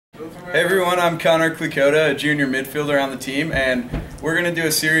Hey everyone, I'm Connor Klikota, a junior midfielder on the team, and we're going to do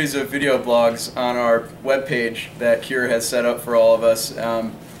a series of video blogs on our webpage that Cure has set up for all of us.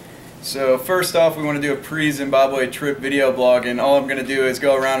 So first off, we want to do a pre-Zimbabwe trip video blog, and all I'm going to do is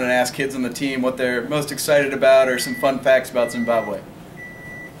go around and ask kids on the team what they're most excited about or some fun facts about Zimbabwe.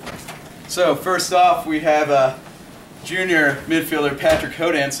 So first off, we have junior midfielder Patrick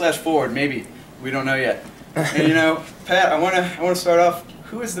Hodan / forward, maybe. We don't know yet. And you know, Pat, I want to start off.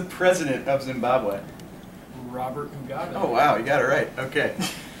 Who is the president of Zimbabwe? Robert Mugabe. Oh wow, you got it right. Okay.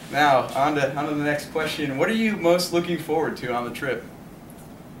 Now on to the next question. What are you most looking forward to on the trip?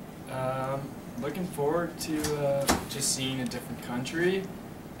 Looking forward to just seeing a different country.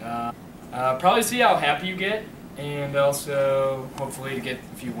 Probably see how happy you get, and also hopefully to get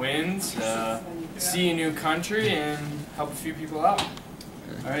a few wins. See a new country and help a few people out.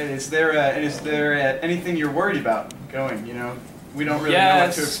 All right. Is there anything you're worried about going? You know, we don't really know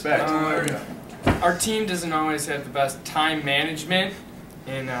what to expect. Our team doesn't always have the best time management,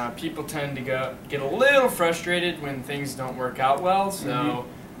 and people tend to get a little frustrated when things don't work out well. So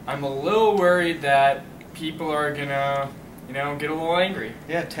I'm a little worried that people are gonna, get a little angry.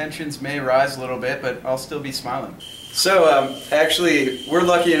 Yeah, tensions may rise a little bit, but I'll still be smiling. So actually, we're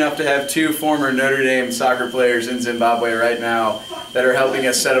lucky enough to have two former Notre Dame soccer players in Zimbabwe right now that are helping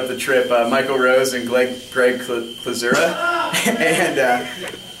us set up the trip. Michael Rose and Greg Klazura. And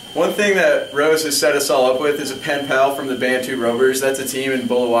one thing that Rose has set us all up with is a pen pal from the Bantu Rovers. That's a team in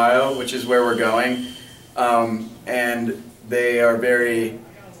Bulawayo, which is where we're going. And they are very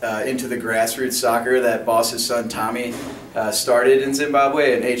into the grassroots soccer that Boss's son Tommy started in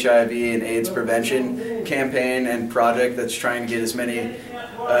Zimbabwe, an HIV and AIDS prevention campaign and project that's trying to get as many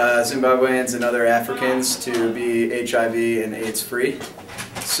Zimbabweans and other Africans to be HIV and AIDS free.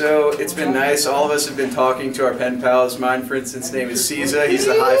 So it's been nice. All of us have been talking to our pen pals. Mine, for instance, name is Caesar. He's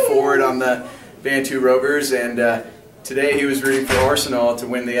the high forward on the Bantu Rovers, and today he was rooting for Arsenal to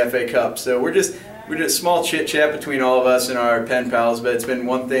win the FA Cup. So we did a small chit-chat between all of us and our pen pals, but it's been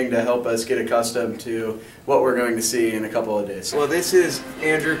one thing to help us get accustomed to what we're going to see in a couple of days. Well, this is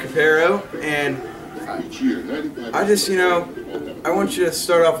Andrew Capero, and I just, I want you to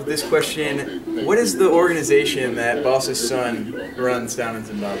start off with this question. What is the organization that Boss's son runs down in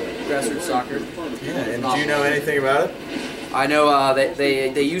Zimbabwe? Grassroots soccer. Yeah, and do you know anything about it? I know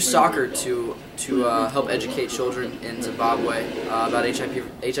they use soccer to help educate children in Zimbabwe about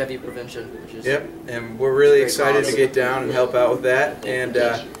HIV prevention. Yep, and we're really excited to get down and help out with that. And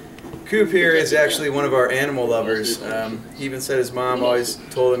Coop here is actually one of our animal lovers. He even said his mom always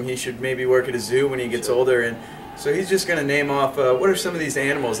told him he should maybe work at a zoo when he gets older, and so he's just going to name off what are some of these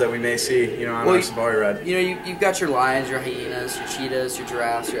animals that we may see, on our safari ride. You've got your lions, your hyenas, your cheetahs, your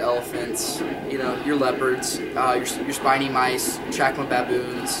giraffes, your elephants, your leopards, your spiny mice, Chacma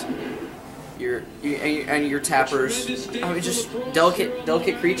baboons, and your tappers. I mean, just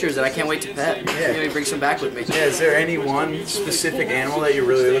delicate creatures that I can't wait to pet. Yeah. Bring some back with me. Yeah, is there any one specific animal that you're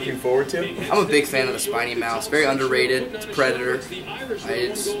really looking forward to? I'm a big fan of the spiny mouse. Very underrated. It's a predator. You could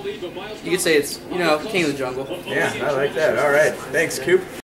say it's, king of the jungle. Yeah, I like that. All right. Thanks, Coop.